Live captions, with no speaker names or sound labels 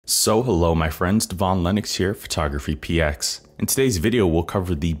So hello my friends, Devon Lennox here, Photography PX. In today's video we'll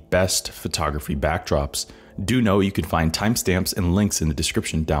cover the best photography backdrops. Do know you can find timestamps and links in the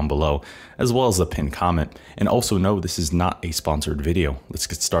description down below, as well as a pinned comment, and also know this is not a sponsored video. Let's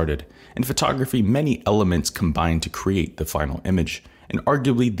get started. In photography, many elements combine to create the final image, and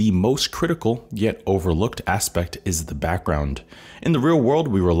arguably the most critical yet overlooked aspect is the background. In the real world,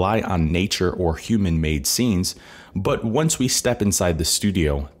 we rely on nature or human-made scenes, but once we step inside the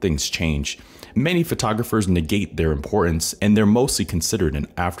studio, things change. Many photographers negate their importance, and they're mostly considered an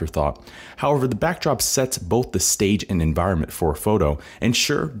afterthought. However, the backdrop sets both the stage and environment for a photo, and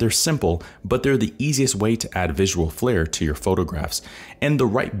sure, they're simple, but they're the easiest way to add visual flair to your photographs. And the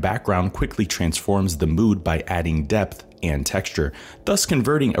right background quickly transforms the mood by adding depth and texture, thus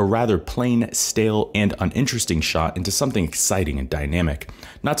converting a rather plain, stale, and uninteresting shot into something exciting and dynamic.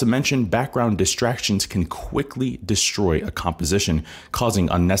 Not to mention, background distractions can quickly destroy a composition,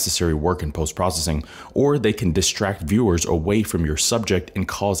 causing unnecessary work in post-processing, or they can distract viewers away from your subject and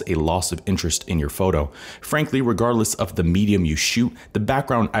cause a loss of interest in your photo. Frankly, regardless of the medium you shoot, the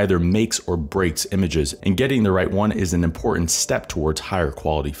background either makes or breaks images, and getting the right one is an important step towards higher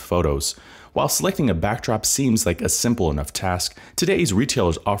quality photos. While selecting a backdrop seems like a simple enough task, today's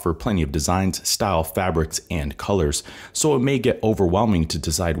retailers offer plenty of designs, style, fabrics, and colors, so it may get overwhelming to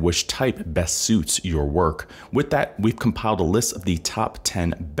decide which type best suits your work. With that, we've compiled a list of the top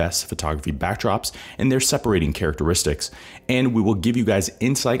 10 best photography backdrops and their separating characteristics, and we will give you guys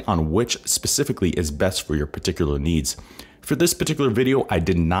insight on which specifically is best for your particular needs. For this particular video, I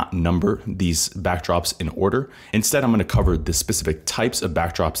did not number these backdrops in order. Instead, I'm going to cover the specific types of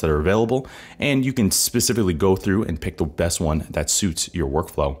backdrops that are available, and you can specifically go through and pick the best one that suits your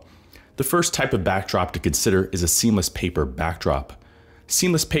workflow. The first type of backdrop to consider is a seamless paper backdrop.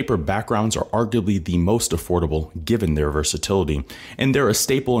 Seamless paper backgrounds are arguably the most affordable given their versatility, and they're a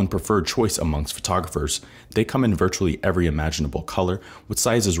staple and preferred choice amongst photographers. They come in virtually every imaginable color, with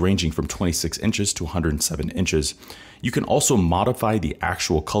sizes ranging from 26 inches to 107 inches. You can also modify the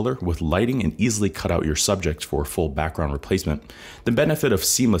actual color with lighting and easily cut out your subject for full background replacement. The benefit of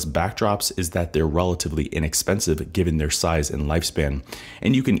seamless backdrops is that they're relatively inexpensive given their size and lifespan,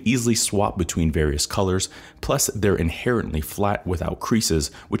 and you can easily swap between various colors, plus they're inherently flat without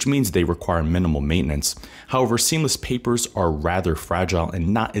creases, which means they require minimal maintenance. However, seamless papers are rather fragile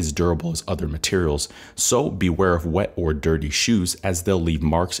and not as durable as other materials, so beware of wet or dirty shoes as they'll leave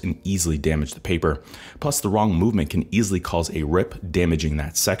marks and easily damage the paper. Plus, the wrong movement can easily cause a rip, damaging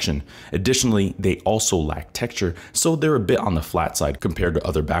that section. Additionally, they also lack texture, so they're a bit on the flat side compared to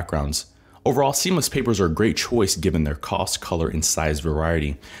other backgrounds. Overall, seamless papers are a great choice given their cost, color, and size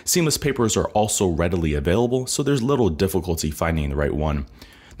variety. Seamless papers are also readily available, so there's little difficulty finding the right one.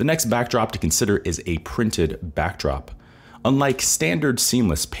 The next backdrop to consider is a printed backdrop. Unlike standard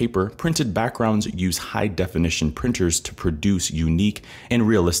seamless paper, printed backgrounds use high-definition printers to produce unique and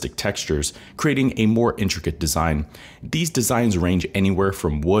realistic textures, creating a more intricate design. These designs range anywhere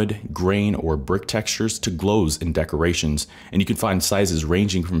from wood, grain, or brick textures to glows and decorations, and you can find sizes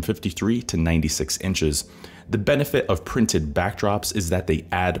ranging from 53 to 96 inches. The benefit of printed backdrops is that they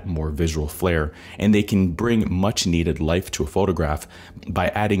add more visual flair, and they can bring much needed life to a photograph by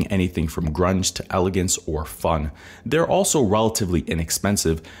adding anything from grunge to elegance or fun. They're also relatively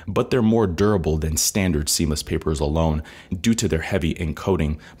inexpensive, but they're more durable than standard seamless papers alone due to their heavy ink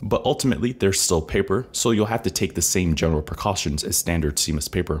coating, but ultimately they're still paper, so you'll have to take the same general precautions as standard seamless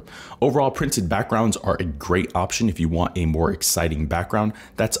paper. Overall, printed backgrounds are a great option if you want a more exciting background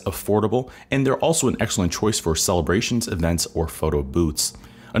that's affordable, and they're also an excellent choice for celebrations, events, or photo booths.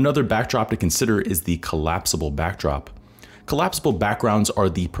 Another backdrop to consider is the collapsible backdrop. Collapsible backgrounds are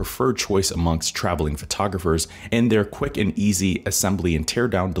the preferred choice amongst traveling photographers, and their quick and easy assembly and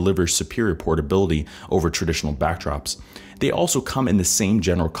teardown delivers superior portability over traditional backdrops. They also come in the same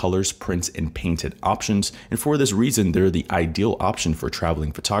general colors, prints, and painted options, and for this reason, they're the ideal option for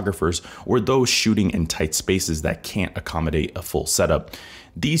traveling photographers or those shooting in tight spaces that can't accommodate a full setup.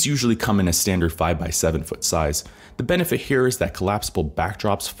 These usually come in a standard 5x7 foot size. The benefit here is that collapsible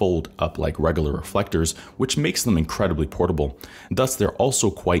backdrops fold up like regular reflectors, which makes them incredibly portable. Thus, they're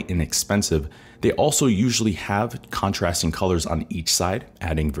also quite inexpensive. They also usually have contrasting colors on each side,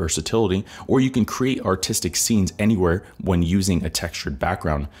 adding versatility, or you can create artistic scenes anywhere when using a textured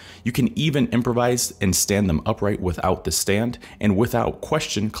background. You can even improvise and stand them upright without the stand, and without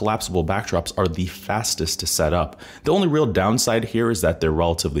question, collapsible backdrops are the fastest to set up. The only real downside here is that they're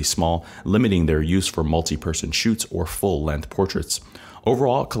relatively small, limiting their use for multi-person shoots or full-length portraits.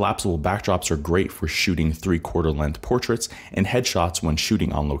 Overall, collapsible backdrops are great for shooting 3/4 length portraits and headshots when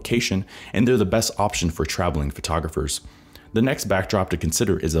shooting on location, and they're the best option for traveling photographers. The next backdrop to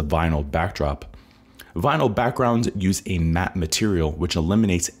consider is a vinyl backdrop. Vinyl backgrounds use a matte material which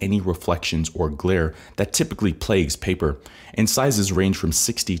eliminates any reflections or glare that typically plagues paper, and sizes range from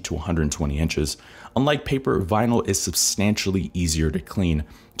 60 to 120 inches. Unlike paper, vinyl is substantially easier to clean.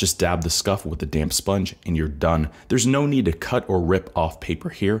 Just dab the scuff with a damp sponge and you're done. There's no need to cut or rip off paper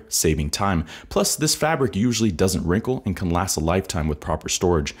here, saving time. Plus, this fabric usually doesn't wrinkle and can last a lifetime with proper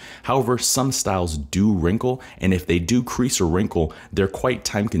storage. However, some styles do wrinkle, and if they do crease or wrinkle, they're quite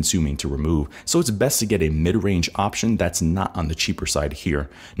time consuming to remove. So it's best to get a mid-range option that's not on the cheaper side here.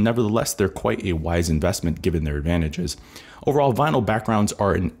 Nevertheless, they're quite a wise investment given their advantages. Overall, vinyl backgrounds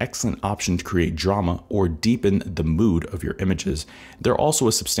are an excellent option to create drama or deepen the mood of your images. They're also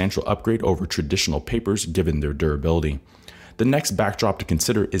a substantial upgrade over traditional papers given their durability. The next backdrop to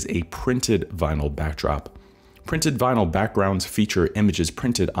consider is a printed vinyl backdrop. Printed vinyl backgrounds feature images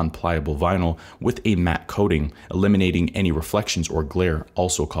printed on pliable vinyl with a matte coating, eliminating any reflections or glare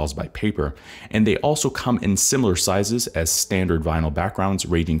also caused by paper. And they also come in similar sizes as standard vinyl backgrounds,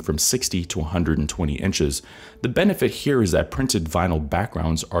 ranging from 60 to 120 inches. The benefit here is that printed vinyl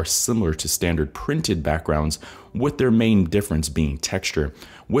backgrounds are similar to standard printed backgrounds, with their main difference being texture.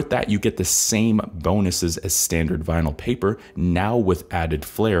 With that, you get the same bonuses as standard vinyl paper, now with added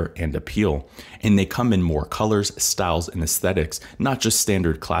flair and appeal. And they come in more colors, styles, and aesthetics, not just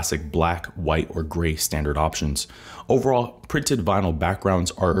standard classic black, white, or gray standard options. Overall, printed vinyl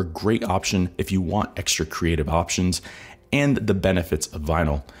backgrounds are a great option if you want extra creative options and the benefits of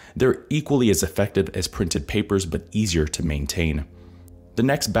vinyl. They're equally as effective as printed papers, but easier to maintain. The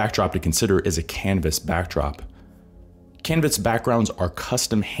next backdrop to consider is a canvas backdrop. Canvas backgrounds are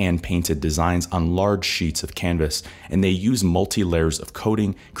custom hand-painted designs on large sheets of canvas, and they use multi-layers of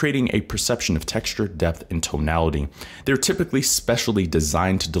coating, creating a perception of texture, depth, and tonality. They're typically specially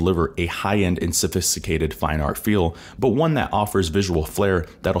designed to deliver a high-end and sophisticated fine art feel, but one that offers visual flair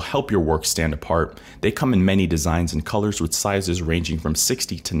that'll help your work stand apart. They come in many designs and colors with sizes ranging from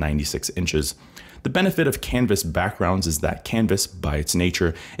 60 to 96 inches. The benefit of canvas backgrounds is that canvas, by its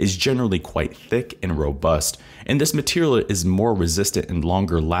nature, is generally quite thick and robust, and this material is more resistant and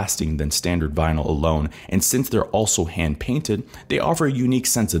longer lasting than standard vinyl alone, and since they're also hand painted, they offer a unique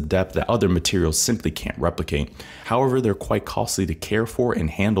sense of depth that other materials simply can't replicate. However, they're quite costly to care for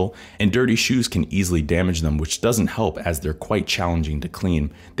and handle, and dirty shoes can easily damage them, which doesn't help as they're quite challenging to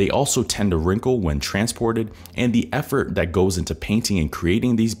clean. They also tend to wrinkle when transported, and the effort that goes into painting and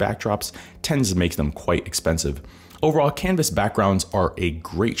creating these backdrops tends to make them quite expensive. Overall, canvas backgrounds are a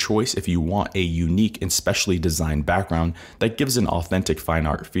great choice if you want a unique and specially designed background that gives an authentic fine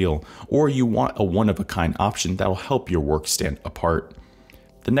art feel, or you want a one-of-a-kind option that will help your work stand apart.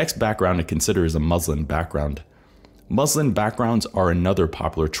 The next background to consider is a muslin background. Muslin backgrounds are another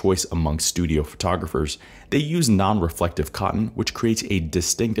popular choice among studio photographers. They use non-reflective cotton, which creates a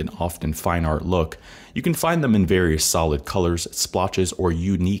distinct and often fine art look. You can find them in various solid colors, splotches, or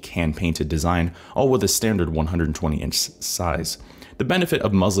unique hand-painted design, all with a standard 120-inch size. The benefit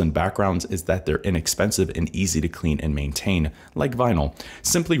of muslin backgrounds is that they're inexpensive and easy to clean and maintain, like vinyl.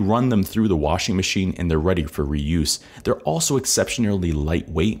 Simply run them through the washing machine and they're ready for reuse. They're also exceptionally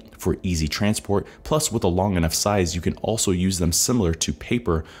lightweight for easy transport, plus with a long enough size you can also use them similar to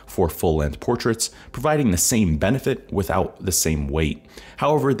paper for full-length portraits, providing the same benefit without the same weight.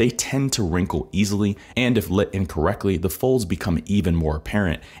 However, they tend to wrinkle easily, and if lit incorrectly, the folds become even more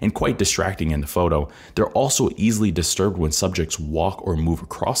apparent and quite distracting in the photo. They're also easily disturbed when subjects walk or move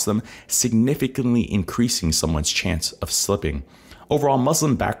across them, significantly increasing someone's chance of slipping. Overall,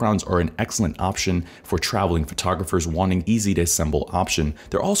 muslin backgrounds are an excellent option for traveling photographers wanting easy to assemble option.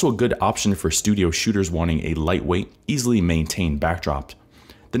 They're also a good option for studio shooters wanting a lightweight, easily maintained backdrop.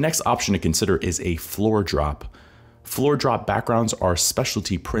 The next option to consider is a floor drop. Floor drop backgrounds are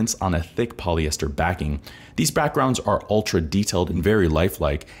specialty prints on a thick polyester backing. These backgrounds are ultra detailed and very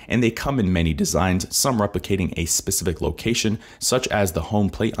lifelike, and they come in many designs, some replicating a specific location, such as the home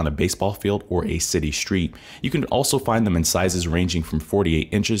plate on a baseball field or a city street. You can also find them in sizes ranging from 48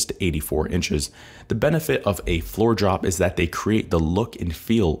 inches to 84 inches. The benefit of a floor drop is that they create the look and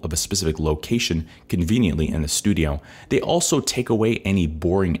feel of a specific location conveniently in the studio. They also take away any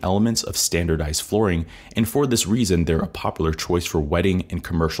boring elements of standardized flooring, and for this reason, they're a popular choice for wedding and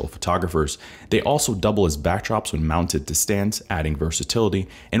commercial photographers. They also double as backdrops when mounted to stands, adding versatility,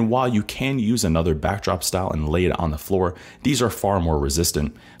 and while you can use another backdrop style and lay it on the floor, these are far more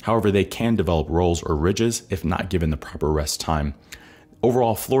resistant. However, they can develop rolls or ridges if not given the proper rest time.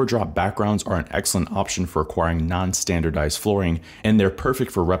 Overall, floor drop backgrounds are an excellent option for acquiring non-standardized flooring, and they're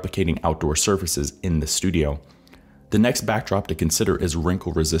perfect for replicating outdoor surfaces in the studio. The next backdrop to consider is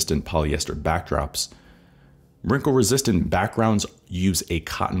wrinkle-resistant polyester backdrops. Wrinkle-resistant backgrounds use a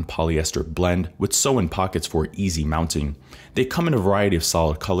cotton polyester blend with sew-in pockets for easy mounting. They come in a variety of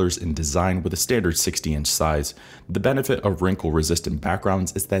solid colors and design with a standard 60-inch size. The benefit of wrinkle-resistant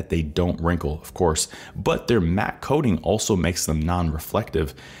backgrounds is that they don't wrinkle, of course, but their matte coating also makes them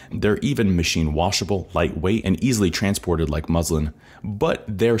non-reflective. They're even machine washable, lightweight, and easily transported like muslin, but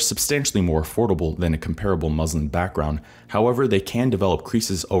they're substantially more affordable than a comparable muslin background. However, they can develop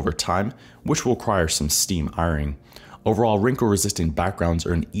creases over time, which will require some steam ironing. Overall, wrinkle-resistant backgrounds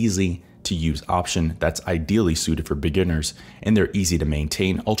are an easy to use option that's ideally suited for beginners, and they're easy to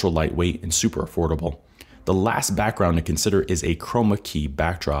maintain, ultra lightweight, and super affordable. The last background to consider is a chroma key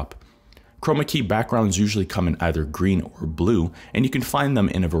backdrop. Chroma key backgrounds usually come in either green or blue, and you can find them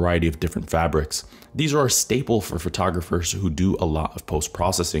in a variety of different fabrics. These are a staple for photographers who do a lot of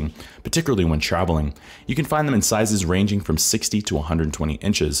post-processing, particularly when traveling. You can find them in sizes ranging from 60 to 120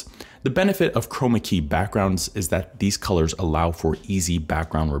 inches. The benefit of chroma key backgrounds is that these colors allow for easy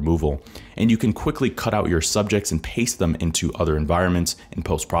background removal, and you can quickly cut out your subjects and paste them into other environments in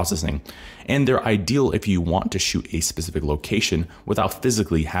post-processing. And they're ideal if you want to shoot a specific location without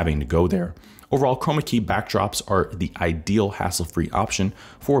physically having to go there. Overall, chroma key backdrops are the ideal hassle-free option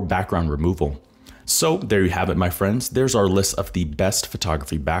for background removal. So there you have it, my friends. There's our list of the best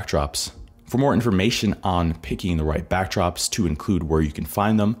photography backdrops. For more information on picking the right backdrops, to include where you can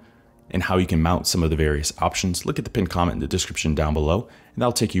find them and how you can mount some of the various options, look at the pinned comment in the description down below, and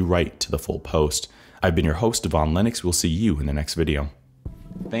that'll take you right to the full post. I've been your host, Devon Lennox. We'll see you in the next video.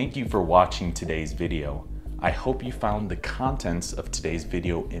 Thank you for watching today's video. I hope you found the contents of today's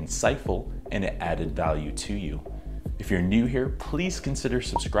video insightful and it added value to you. If you're new here, please consider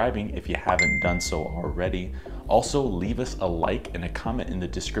subscribing if you haven't done so already. Also, leave us a like and a comment in the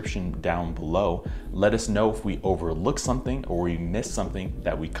description down below. Let us know if we overlooked something or we missed something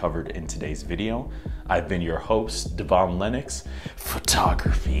that we covered in today's video. I've been your host, Devon Lennox.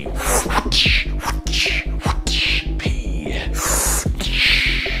 Photography.